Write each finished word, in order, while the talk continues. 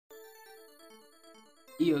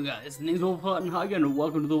Yo guys, name's Wolfen and Heiger and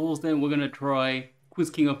welcome to the Wolfen. We're gonna try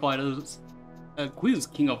Quiz King of Fighters.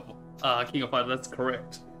 King of Fighters, that's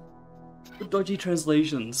correct. With dodgy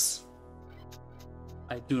translations.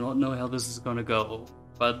 I do not know how this is gonna go,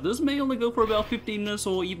 but this may only go for about 15 minutes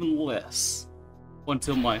or even less.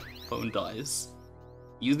 Until my phone dies.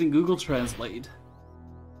 Using Google Translate.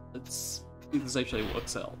 Let's see if this actually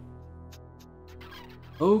works out.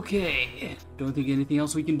 Okay, don't think anything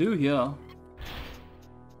else we can do here.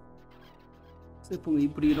 Except for me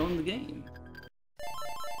putting it on the game.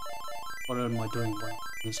 What am I doing? Why am I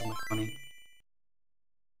making so much money?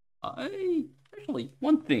 Actually,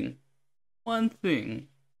 one thing.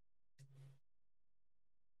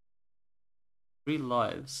 3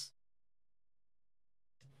 lives.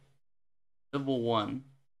 Level 1.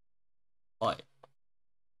 5.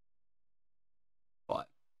 I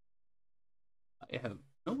have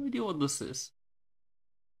no idea what this is.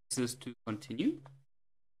 This is to continue.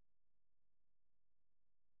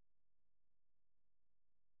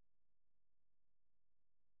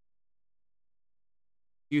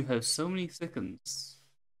 You have so many seconds.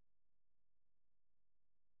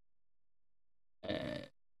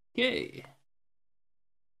 Okay.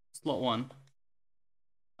 Slot 1.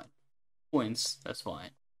 Points, that's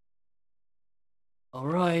fine.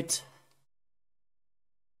 Alright.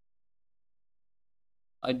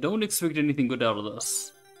 I don't expect anything good out of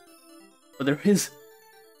this. But there's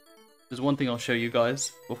one thing I'll show you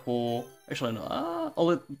guys before. Actually no, I'll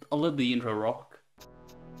let the intro rock.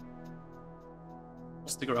 I'll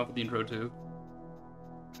stick around for the intro too.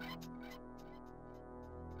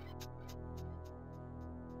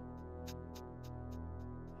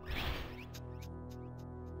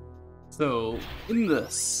 So, in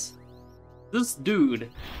this dude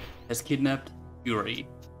has kidnapped Yuri,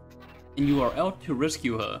 and you are out to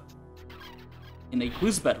rescue her in a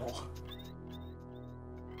quiz battle.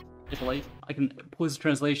 Actually, I can pause the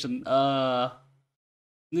translation.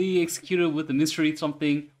 The executed with the mystery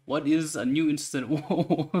something. What is a new instant?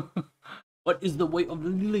 What is the way of the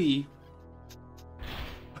lily?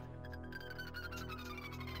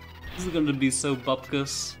 This is gonna be so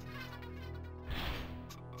bupkis.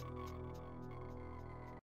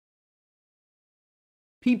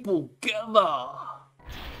 People gather!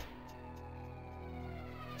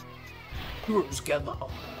 Heroes gather!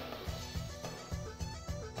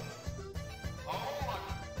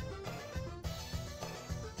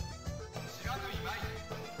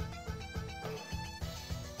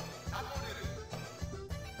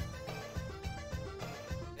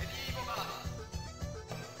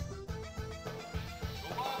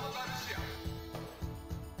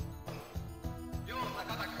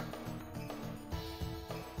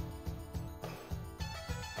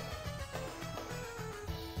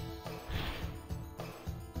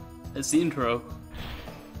 It's the intro.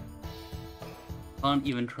 Can't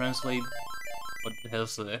even translate what the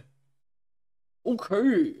hell's there.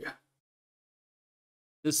 Okay.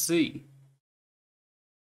 Let's see.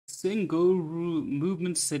 Single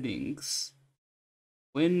movement settings.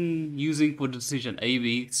 When using for decision A,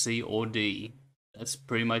 B, C, or D. That's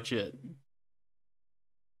pretty much it.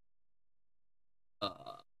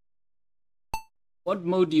 What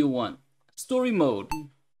mode do you want? Story mode.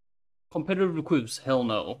 Competitive quiz? Hell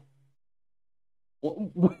no.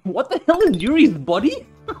 What the hell is Yuri's body?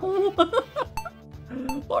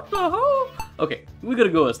 What the hell? Okay, we're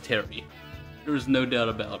gonna go as Terry. There is no doubt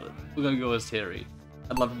about it. We're gonna go as Terry.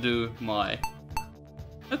 I'd love to do my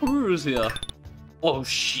Nakamura's here. Oh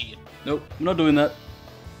shit. Nope, I'm not doing that.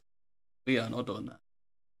 We are not doing that.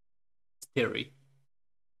 It's Terry.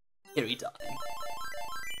 Terry time.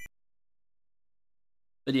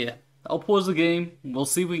 But yeah, I'll pause the game, we'll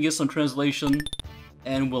see if we can get some translation,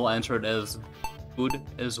 and we'll answer it as good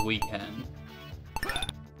as we can.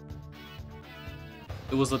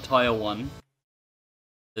 It was a tire one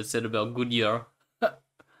that said about Goodyear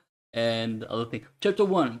and other thing. Chapter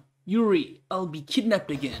 1, Yuri, I'll be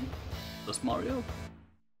kidnapped again. That's Mario.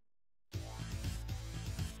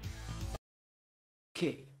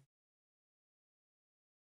 Okay.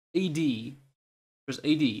 AD. Press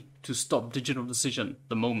AD to stop digital decision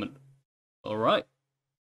the moment. Alright.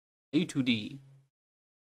 A to D.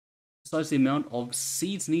 Besides the amount of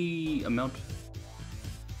seeds need amount.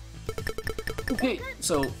 Okay,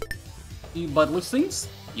 so you buy the listings,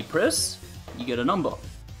 you press, you get a number.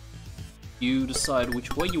 You decide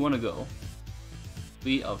which way you want to go.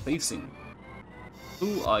 We are facing.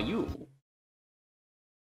 Who are you?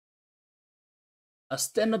 A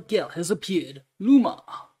stand-up gal has appeared. Luma.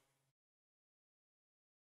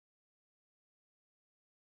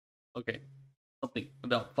 Okay, something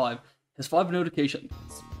about 5. Has 5 notifications.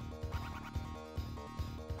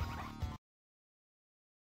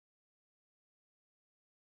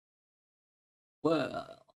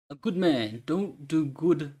 Well, a good man don't do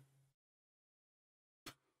good.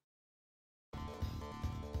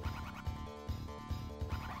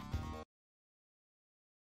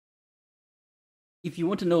 If you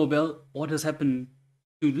want to know about what has happened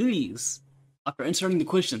to lilies after answering the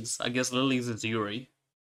questions, I guess lilies is Yuri.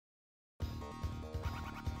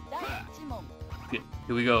 Okay,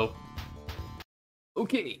 here we go.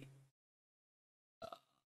 Okay.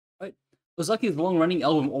 Right. Osaki's long-running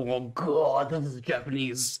album. Oh god, this is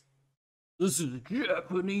Japanese. This is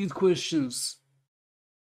Japanese questions.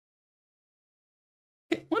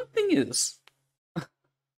 Okay, one thing is,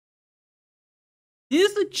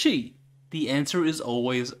 here's the cheat. The answer is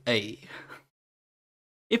always A.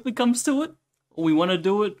 If it comes to it, or we want to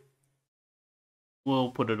do it,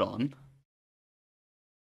 we'll put it on.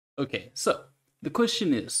 Okay, so the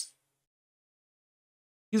question is,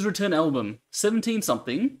 his return album, 17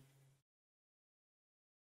 something.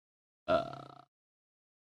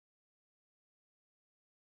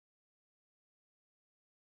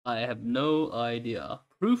 I have no idea.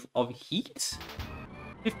 Proof of heat?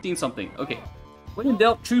 15 something. Okay. When in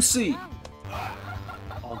doubt, choose C.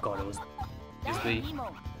 Oh god, it was B.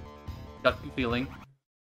 Gut feeling.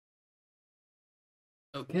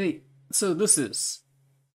 Okay, so this is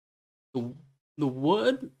the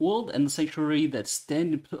world and the sanctuary that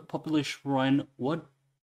stand in popular shrine. What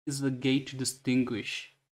is the gate to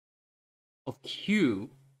distinguish? Of Q.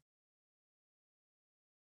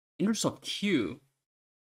 Interest of Q.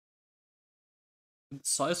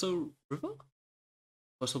 Saiso River?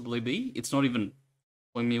 Possibly B? It's not even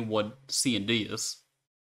telling me what C and D is.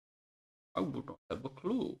 I would not have a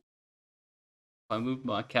clue. If I move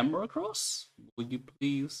my camera across, would you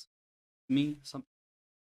please give me some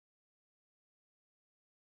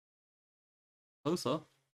closer?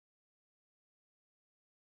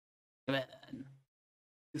 Come on.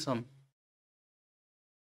 Do some.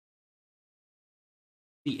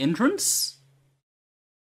 The entrance?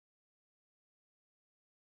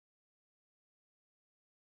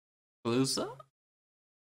 Closer?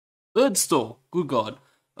 Bird store. Good god.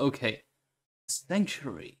 Okay.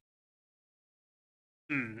 Sanctuary.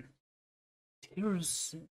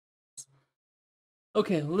 Terrace.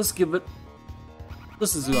 Okay, let's give it.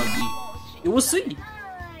 This is Uzaki. It was C.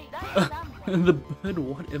 The bird,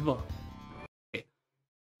 whatever. Okay.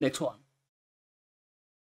 Next one.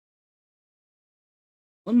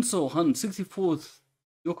 Unso Han, 64th.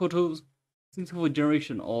 Yokoto's 64th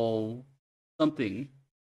generation of something.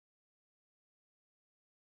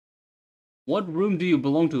 What room do you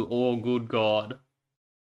belong to? Oh, good god.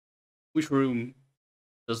 Which room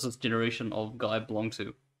does this generation of guy belong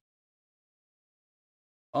to?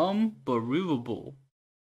 Unbelievable.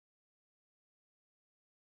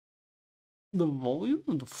 The volume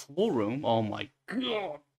of the floor room? Oh my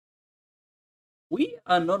god. We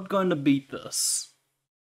are not going to beat this.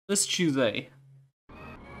 Let's choose A.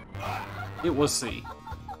 It was C.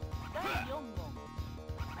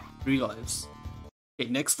 3 lives. Okay,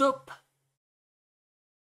 next up.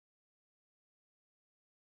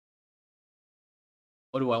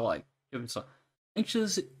 What do I like?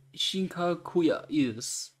 Anxious Shinkakuya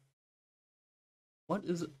is. What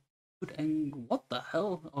is it? Good angle. What the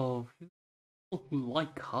hell? Oh, people who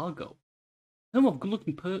like cargo. Term of good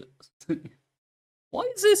looking person.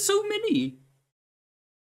 Why is there so many?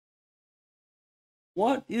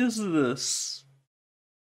 What is this?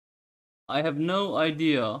 I have no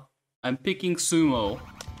idea. I'm picking sumo.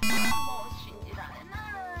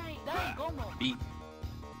 B.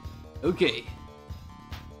 Okay.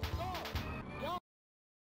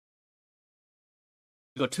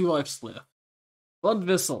 We got 2 lives left. Blood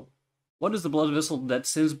vessel. What is the blood vessel that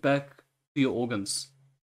sends back to your organs?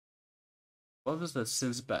 What is that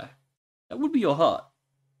sends back? That would be your heart.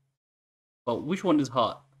 But which one is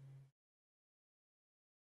heart?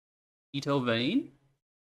 Detail vein?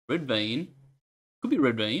 Red vein? Could be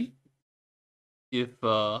red vein. If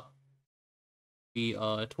we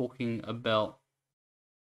are talking about...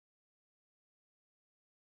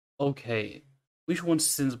 Okay. Which one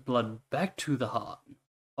sends blood back to the heart?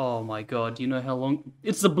 Oh my god, do you know how long?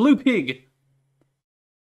 It's the blue pig!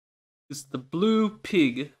 It's the blue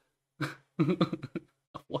pig.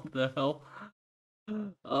 What the hell?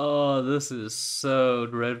 Oh, this is so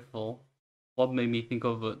dreadful. What made me think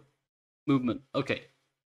of it? Movement. Okay.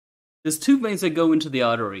 There's 2 veins that go into the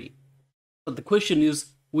artery. But the question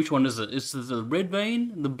is, which one is it? Is it the red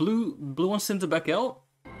vein? The blue one sends it back out?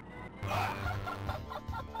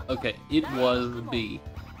 Okay, it was B.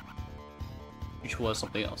 Which was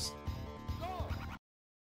something else.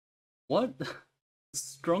 What?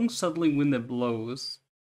 Strong southerly wind that blows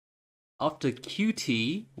after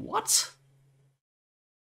QT? What?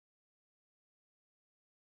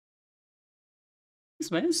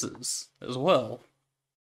 some answers as well.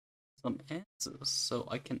 Some answers, so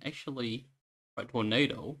I can actually try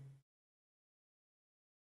tornado.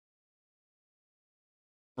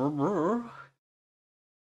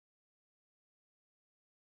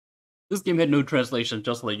 This game had no translation,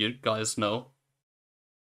 just to let you guys know.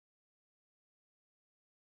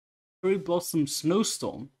 Cherry Blossom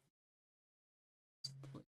Snowstorm.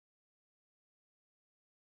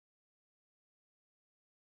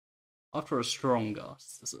 After a strong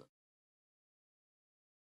gust, is it?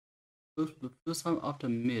 The first time after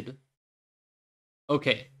mid.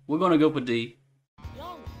 Okay, we're gonna go for D.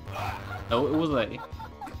 No, it was A.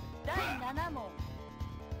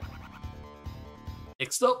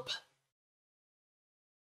 Next up.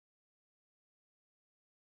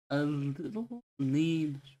 A little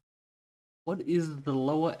knee. What is the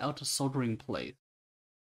lower outer soldering plate?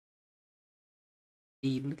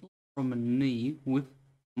 A little from a knee with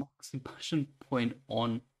oxybution point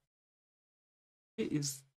on. It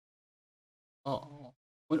is. Oh,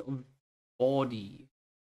 point of body.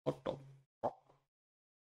 What the fuck?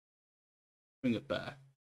 Bring it back.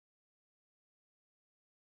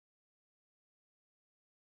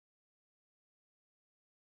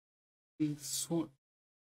 Sword.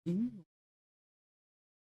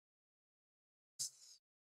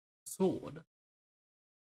 Sword.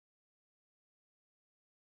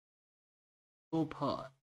 Full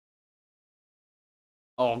part.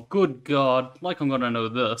 Oh, good god. Like I'm gonna know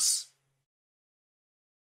this.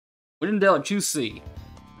 When in doubt, choose C.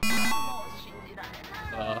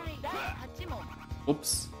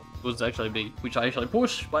 Whoops. It was actually B, which I actually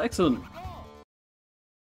pushed by accident.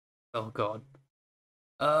 Oh god.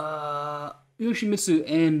 Yoshimitsu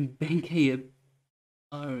and Benkei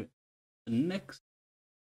are the next.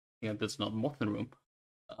 Yeah, that's not Moth in Room.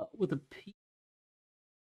 With a P.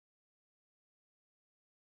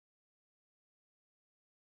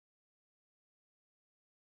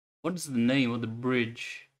 What is the name of the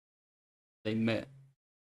bridge they met?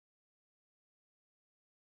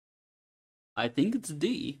 I think it's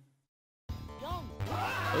D.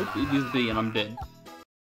 Oh, it is B and I'm dead.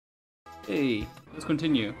 Hey, let's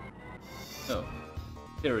continue. Oh,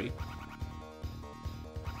 Terry.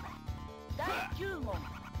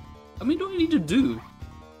 How many do I need to do?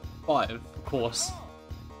 5, of course.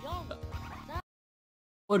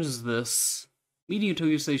 What is this? Meeting at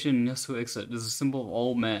Tokyo Station, Yasuo exit is a symbol of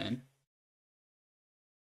old man.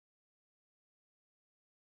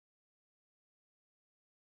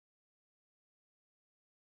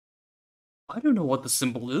 I don't know what the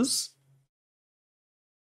symbol is.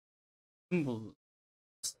 Symbol.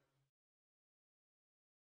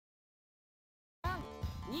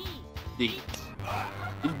 D.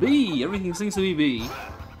 It's B! Everything seems to be B.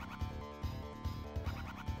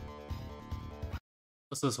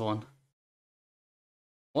 What's this one?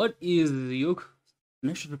 What is the yoke?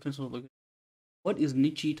 National Defense look. What is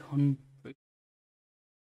Nichiton?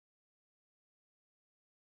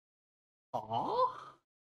 Aww.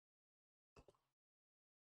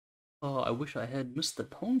 Oh, I wish I had missed the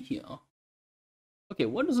tone here. Okay,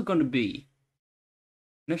 what is it gonna be?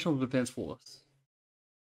 National Defense Force.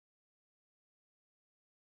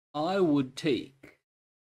 I would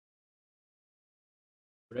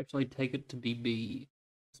actually take it to be B.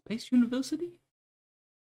 Space University?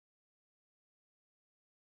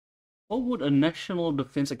 What would a National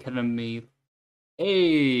Defense Academy...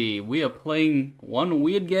 Hey, we are playing one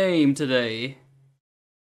weird game today.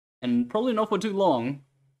 And probably not for too long.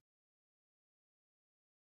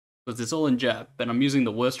 Because it's all in Jap, and I'm using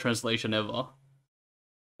the worst translation ever.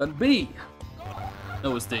 But B!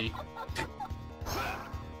 No, it's D.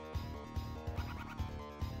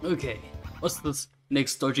 Okay, what's this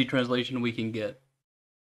next dodgy translation we can get?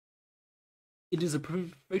 It is a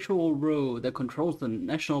prefectural road that controls the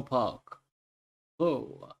national park.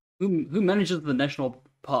 Oh, who manages the national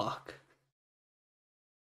park?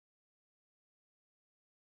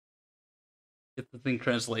 If the thing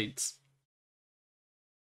translates.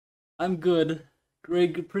 I'm good.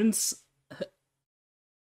 Greg Prince.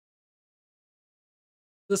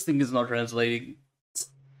 This thing is not translating.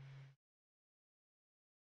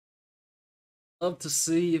 Love to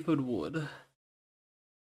see if it would.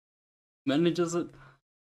 Manages it.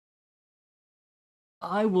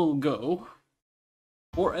 I will go.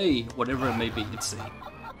 Or A, whatever it may be, it's C.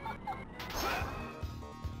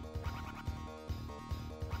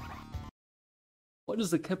 What is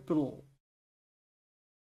the capital?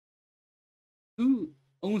 Who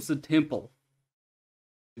owns the temple?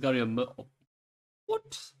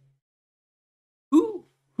 What? Who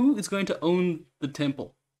is going to own the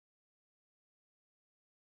temple?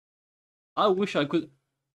 I wish I could.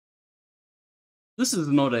 This is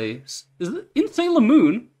not a... Is it in Sailor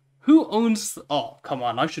Moon? Who owns... Oh, come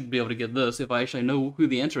on, I should be able to get this if I actually know who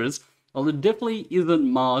the answer is. Well, it definitely isn't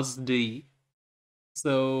Mars D.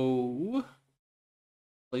 So...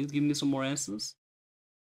 Please give me some more answers.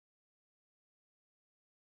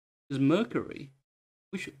 Is Mercury?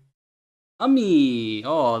 We should... Ami!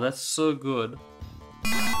 Oh, that's so good.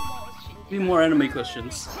 Give me more anime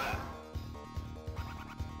questions.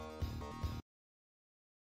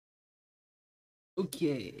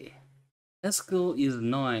 Okay. Haskell is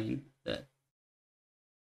 9. That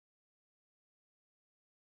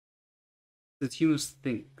humans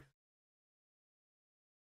think.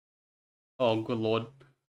 Oh, good lord.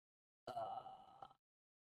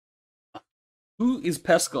 Who is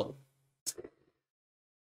Pascal?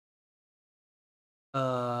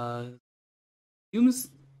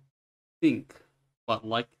 Humans think. What,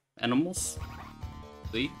 like animals?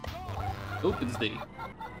 D? Oh, it's D.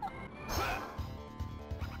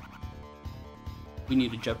 We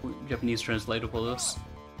need a Japanese translator for this.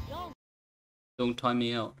 Don't time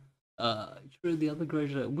me out. The other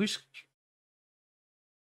graduate. Which?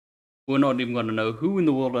 We're not even gonna know who in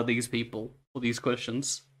the world are these people for these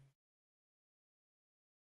questions.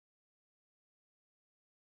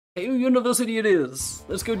 Heiger University it is.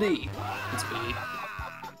 Let's go D. It's B.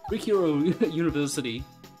 Rikiro University.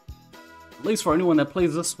 At least for anyone that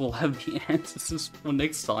plays this, we'll have the answers for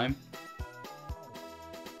next time.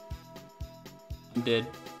 I'm dead.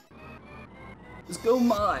 Let's go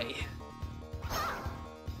Mai.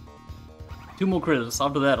 2 more credits.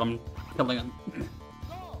 After that, I'm killing it.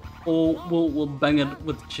 Or we'll bang it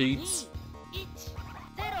with cheats.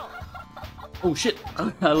 Oh shit!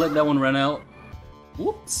 I let that one run out.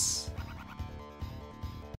 Whoops.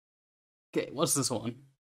 Okay, what's this one?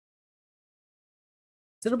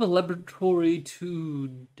 Set up a laboratory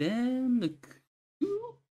to dam the coup?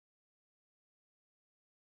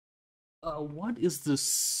 What is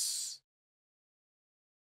this?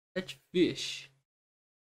 Catch fish.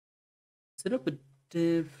 Set up a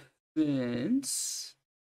defense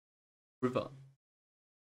river.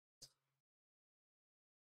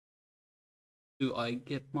 Do I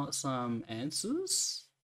get some answers?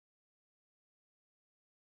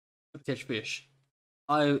 Catch fish.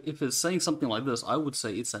 If it's saying something like this, I would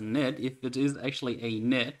say it's a net. If it is actually a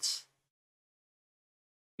net,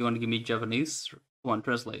 you want to give me Japanese? Come on,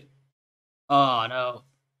 translate. Oh no.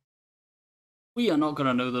 We are not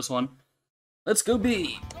gonna know this one. Let's go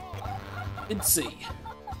B. It's C.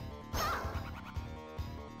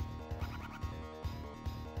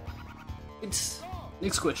 It's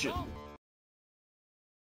next question.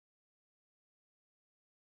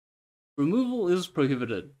 Removal is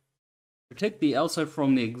prohibited. Protect the outside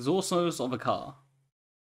from the exhaust noise of a car.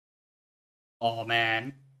 Oh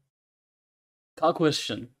man. Car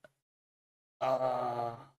question.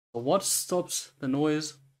 What stops the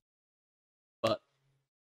noise? But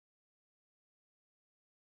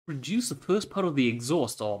reduce the first part of the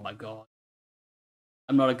exhaust. Oh my god.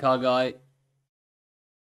 I'm not a car guy.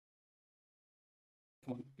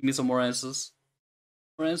 Come on, give me some more answers.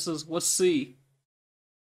 More answers. What's C?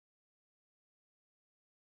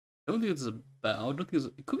 I don't think it's a bow. I don't think it's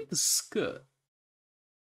it could be the skirt.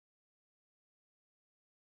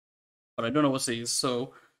 But I don't know what C is,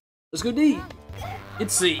 so let's go D.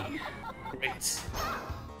 It's C. Great.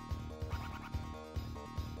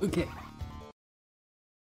 Okay.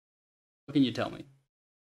 What can you tell me?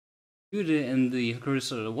 In the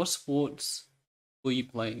Hikaru, what sports were you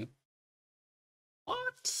playing?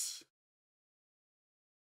 What?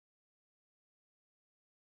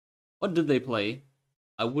 What did they play?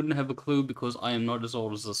 I wouldn't have a clue because I am not as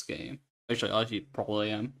old as this game. Actually, I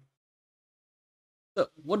probably am. So,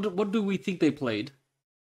 what do we think they played?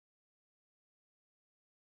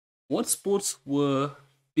 What sports were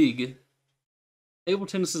big? Table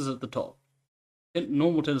tennis is at the top.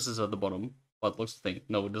 Normal tennis is at the bottom. But looks the thing.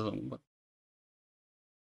 No, it doesn't. But...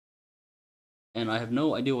 And I have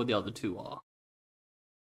no idea what the other two are.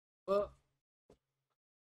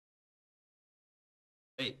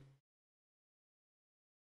 Wait.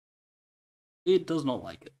 It does not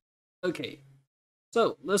like it. Okay.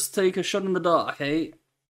 So, let's take a shot in the dark, hey?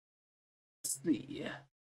 Let's see.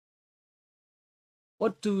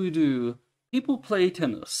 What do we do? People play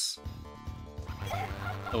tennis.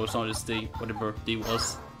 Oh, it's not just D, whatever D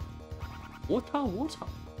was. Water.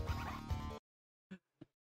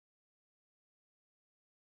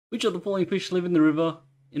 Which of the following fish live in the river?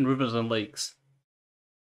 In rivers and lakes.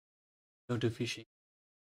 Don't do fishing.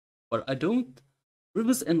 But I don't...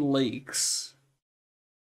 Rivers and lakes.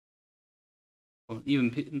 Well,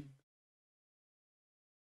 even...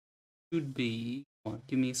 Should be... Come on,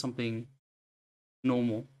 give me something...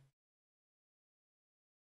 normal.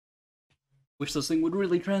 Wish this thing would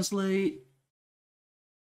really translate.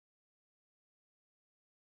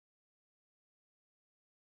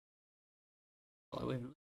 Oh, wait a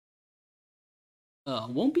minute.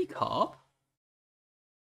 Won't be cop.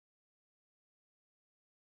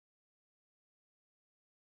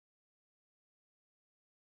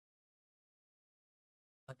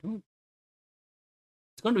 I don't.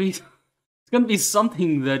 It's gonna be. It's gonna be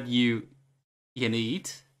something that you can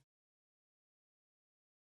eat.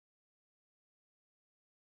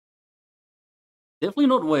 Definitely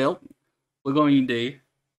not whale. We're going D.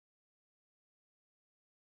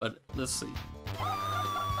 But let's see.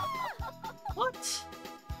 What?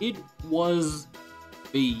 It was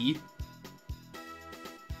B,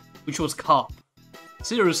 which was cop.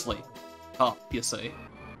 Seriously, cop, you say?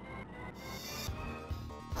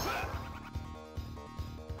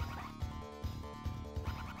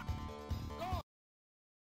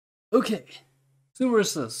 Okay, so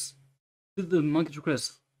where's this? Did the monkey's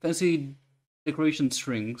request? Fancy decoration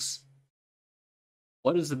strings.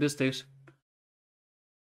 What is the best station?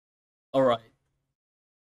 Alright.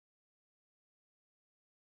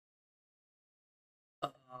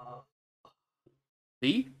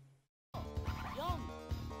 D?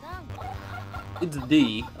 It's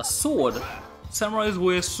D. A sword. Samurais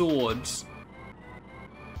wear swords.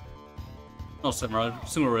 Not samurai,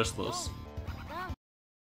 sumo wrestlers.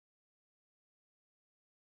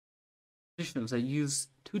 Positions that use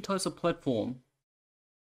two types of platform.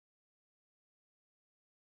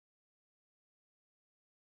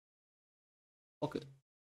 Okay.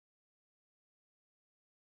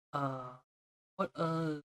 What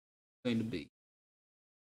going to be?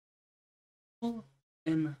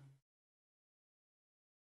 And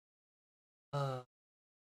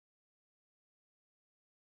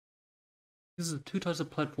these are two types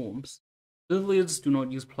of platforms. Billiards do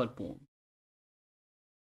not use platform.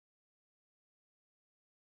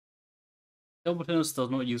 Table tennis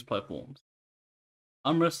does not use platforms.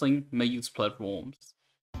 Arm wrestling may use platforms.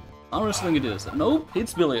 Arm wrestling it is. Nope,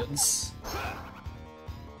 it's billiards.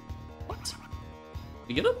 What?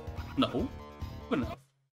 You get it? No. Good enough.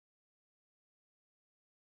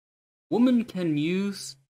 Woman can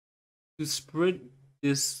use to spread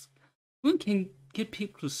this. Women can get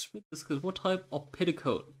people to spread this because what type of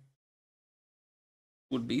petticoat?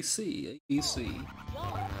 Would be C. A, B, C.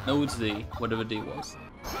 No, it's D. Whatever D was.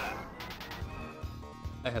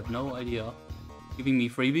 I have no idea. Giving me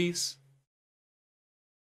freebies?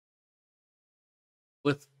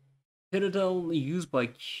 With petticoat used by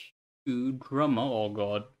Q drummer. Oh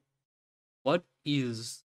god. What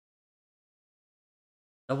is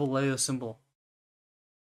double layer symbol?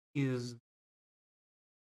 Is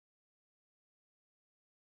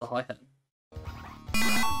the hi-hat.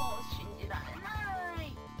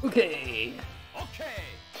 Okay.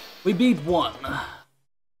 We beat one.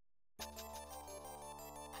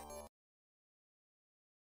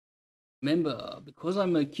 Remember, because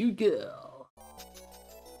I'm a cute girl.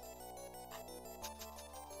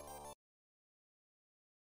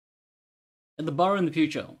 At the bar in the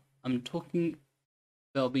future, I'm talking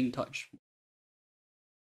about being touched.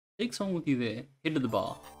 Take someone with you there. Head to the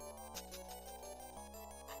bar.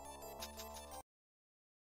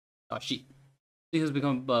 Ah, shit. It has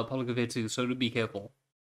become public affair too, so to be careful.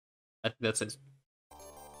 I think that's it.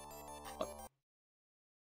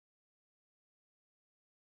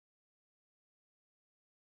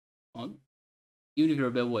 On. Even if you're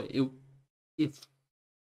a bad way, if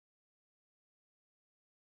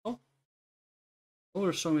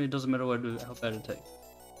or so it doesn't matter how bad it takes.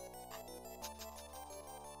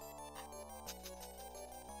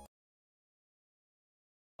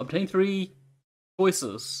 Obtain 3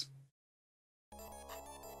 choices.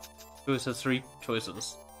 Choice has 3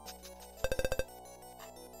 choices.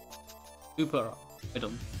 Super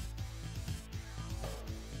item.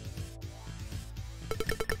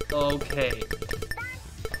 Okay.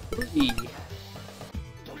 3.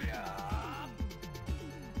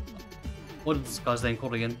 What is this guy's name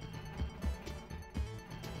called again?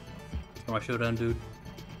 My showdown, dude.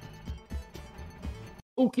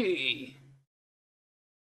 Okay.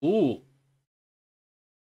 Ooh.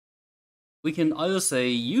 We can either say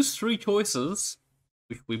use 3 choices,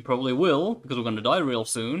 which we probably will because we're going to die real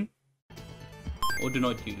soon, or do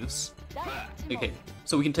not use. Okay,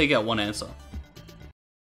 so we can take out one answer.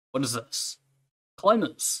 What is this?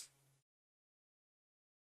 Climbers.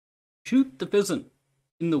 Shoot the pheasant.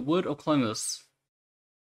 In the word of climbers.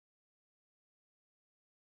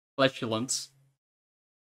 Flatulence.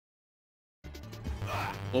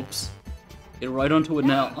 Whoops. Get right onto it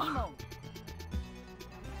now.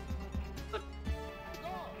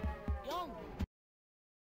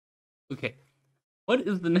 Okay. What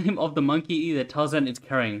is the name of the monkey that Tarzan is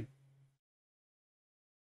carrying?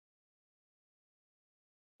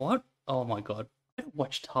 What? Oh my god. I don't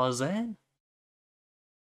watch Tarzan.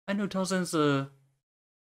 I know Tarzan's a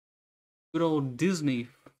good old Disney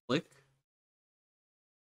flick.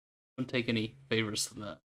 Don't take any favors from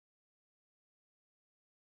that.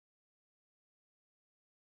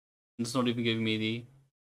 It's not even giving me the...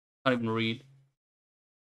 Can't even read.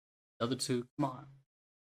 The other two, come on.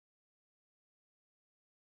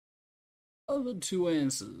 Other two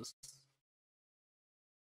answers.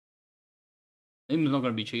 Name's not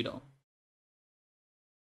gonna be Cheeto.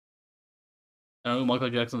 I know Michael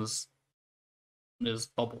Jackson's is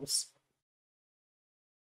Bubbles.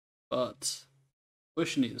 But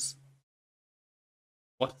question is,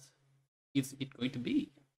 what is it going to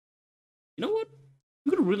be? You know what?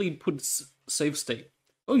 I'm gonna really put save state.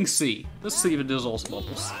 Going C. Let's see if it is also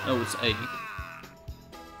Bubbles. Oh, it's A.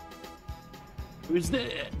 Who is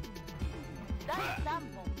there?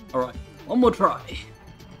 Alright, one more try.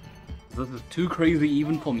 This is too crazy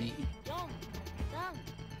even for me.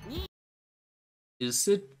 Is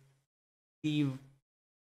it to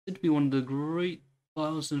be one of the great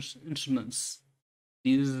violin instruments?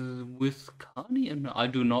 Is with Kani? And I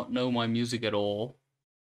do not know my music at all.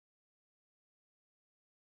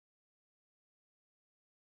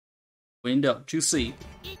 When in doubt, choose C.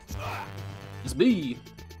 It's B.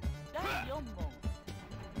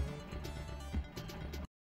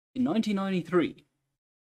 In 1993,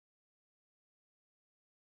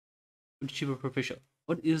 Chiba Professor,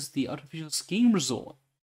 what is the artificial skiing resort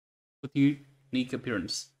with unique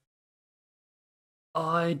appearance?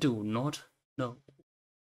 I do not know.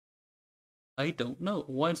 I don't know.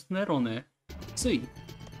 Why isn't that on there? C.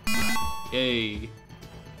 Yay.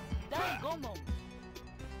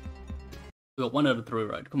 We got 1 out of 3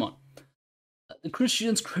 right. Come on. The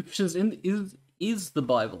Christian scriptures is the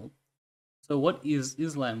Bible. So what is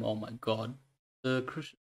Islam? Oh my god. The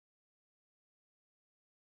Christian.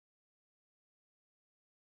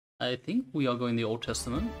 I think we are going the Old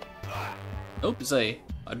Testament. Nope, it's A.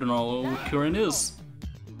 I don't know what Quran is.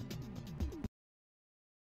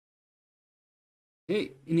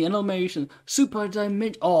 Okay, in the animation, Super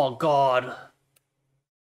Dimension. Oh god.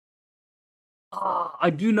 Ah, I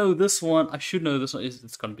do know this one. I should know this one.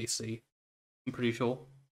 It's gonna be C. I'm pretty sure.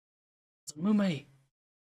 It's MAME.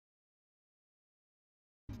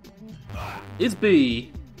 It's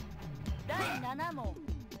B.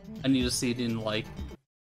 I need to see it in like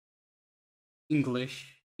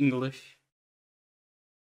English.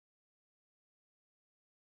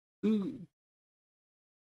 Who?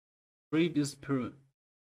 Brave is pyramid.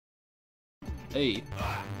 A.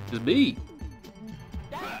 It's B.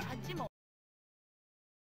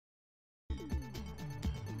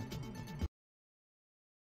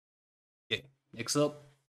 Okay, next up.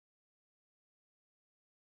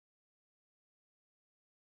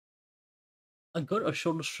 I got a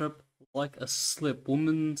shoulder strap like a slip.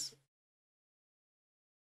 Woman's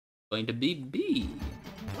going to be B.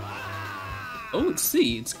 Oh, it's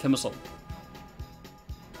C. It's camisole.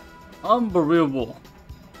 Unbelievable.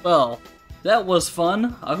 Well, that was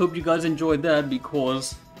fun. I hope you guys enjoyed that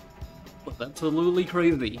because it was absolutely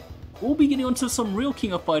crazy. We'll be getting onto some real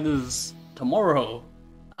King of Fighters tomorrow.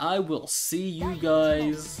 I will see you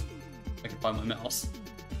guys. I can find my mouse.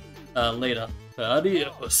 Later.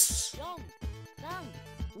 Adios.